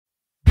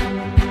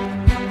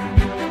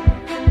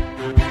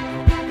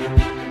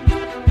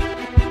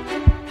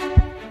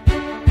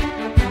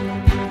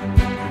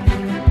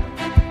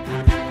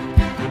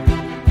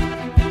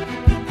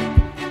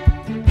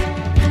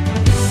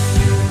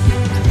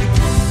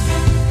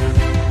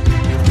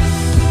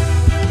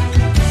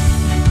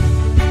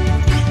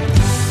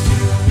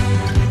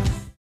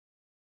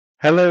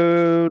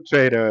Hello,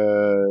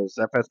 traders.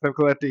 FX Pip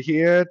Collector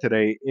here.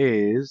 Today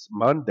is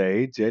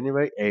Monday,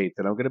 January 8th,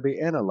 and I'm going to be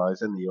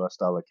analyzing the US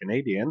dollar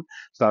Canadian,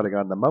 starting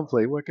on the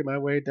monthly, working my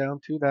way down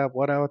to that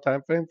 1 hour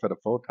time frame for the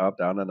full top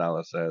down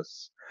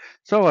analysis.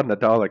 So on the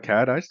dollar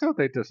CAD, I still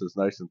think this is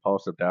nice and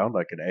pulsing down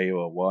like an A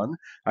or a 1.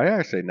 I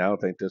actually now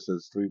think this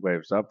is 3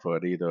 waves up for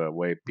it, either a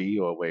wave B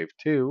or wave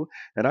 2,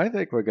 and I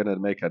think we're going to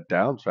make a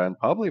downtrend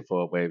probably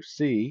for a wave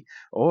C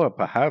or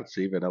perhaps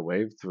even a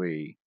wave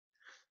 3.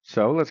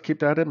 So let's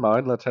keep that in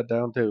mind. Let's head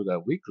down to the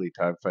weekly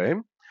time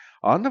frame.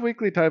 On the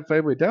weekly time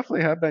frame, we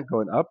definitely have been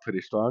going up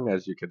pretty strong,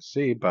 as you can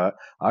see, but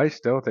I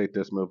still think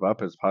this move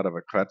up is part of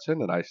a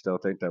correction, and I still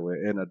think that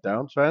we're in a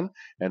downtrend,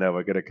 and that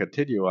we're going to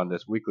continue on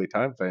this weekly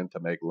time frame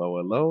to make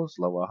lower lows,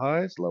 lower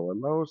highs, lower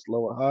lows,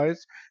 lower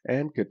highs,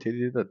 and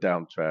continue the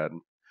downtrend.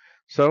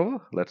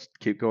 So let's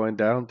keep going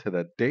down to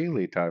the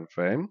daily time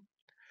frame.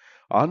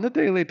 On the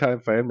daily time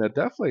frame, there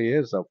definitely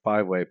is a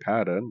 5-way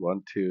pattern.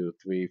 1, 2,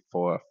 3,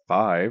 4,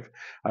 5.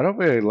 I don't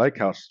really like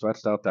how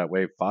stretched out that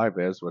wave 5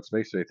 is, which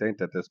makes me think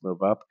that this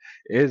move up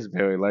is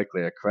very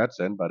likely a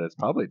correction, but it's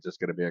probably just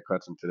going to be a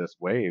correction to this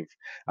wave.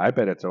 I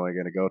bet it's only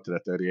going to go to the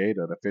 38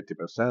 or the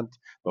 50%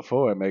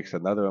 before it makes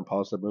another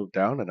impulsive move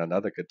down and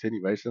another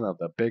continuation of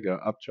the bigger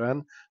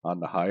uptrend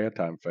on the higher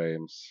time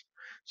frames.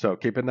 So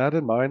keeping that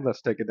in mind,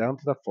 let's take it down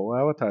to the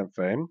 4-hour time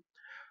frame.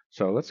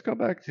 So let's go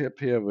back up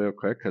here real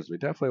quick because we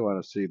definitely want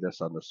to see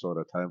this on the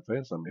shorter time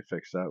frames. Let me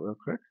fix that real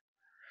quick.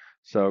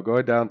 So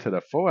going down to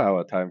the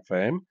 4-hour time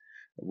frame,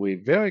 we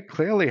very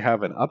clearly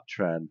have an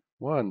uptrend.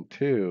 1,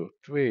 2,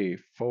 3,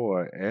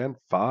 4, and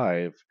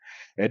 5.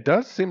 It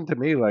does seem to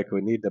me like we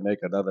need to make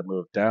another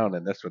move down,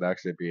 and this would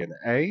actually be an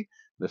A.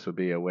 This would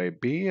be a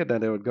wave B, and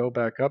then it would go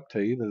back up to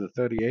either the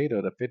 38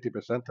 or the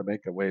 50% to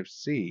make a wave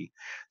C.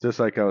 Just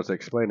like I was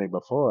explaining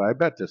before, I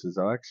bet this is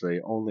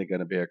actually only going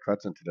to be a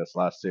correction to this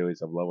last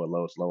series of lower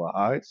lows, lower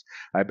highs.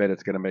 I bet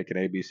it's going to make an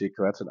ABC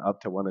correction up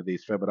to one of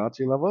these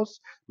Fibonacci levels,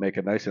 make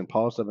a nice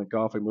impulsive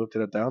engulfing move to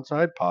the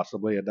downside,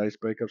 possibly a nice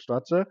break of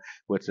structure,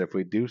 which if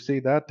we do see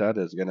that, that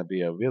is going to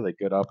be a really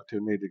good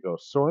opportunity to go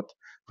short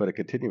for the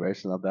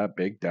continuation of that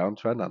big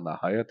downtrend on the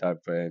higher time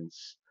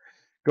frames.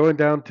 Going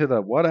down to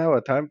the 1 hour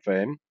time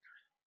frame,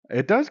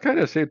 it does kind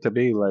of seem to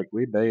me like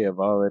we may have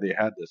already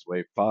had this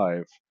wave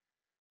 5.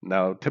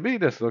 Now, to me,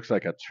 this looks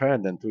like a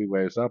trend and 3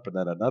 waves up and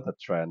then another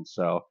trend.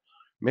 So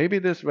maybe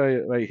this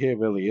right here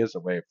really is a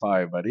wave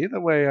 5. But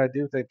either way, I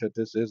do think that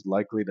this is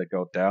likely to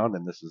go down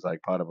and this is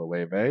like part of a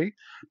wave A.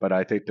 But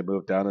I think the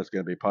move down is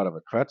going to be part of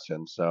a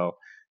correction. So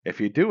if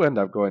you do end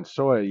up going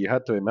short, you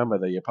have to remember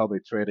that you're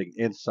probably trading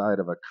inside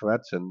of a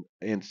correction,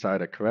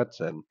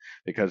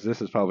 because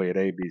this is probably an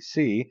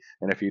ABC.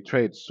 And if you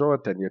trade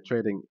short, then you're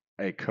trading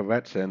a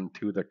correction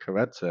to the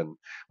correction,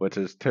 which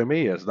is to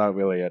me is not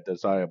really a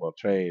desirable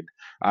trade.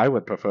 I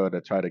would prefer to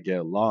try to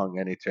get long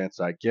any chance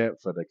I get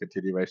for the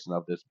continuation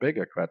of this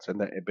bigger correction,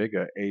 the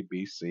bigger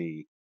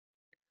ABC.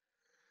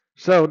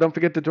 So don't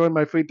forget to join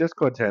my free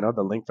Discord channel.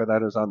 The link for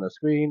that is on the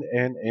screen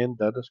and in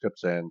the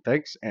description.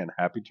 Thanks and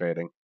happy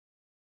trading.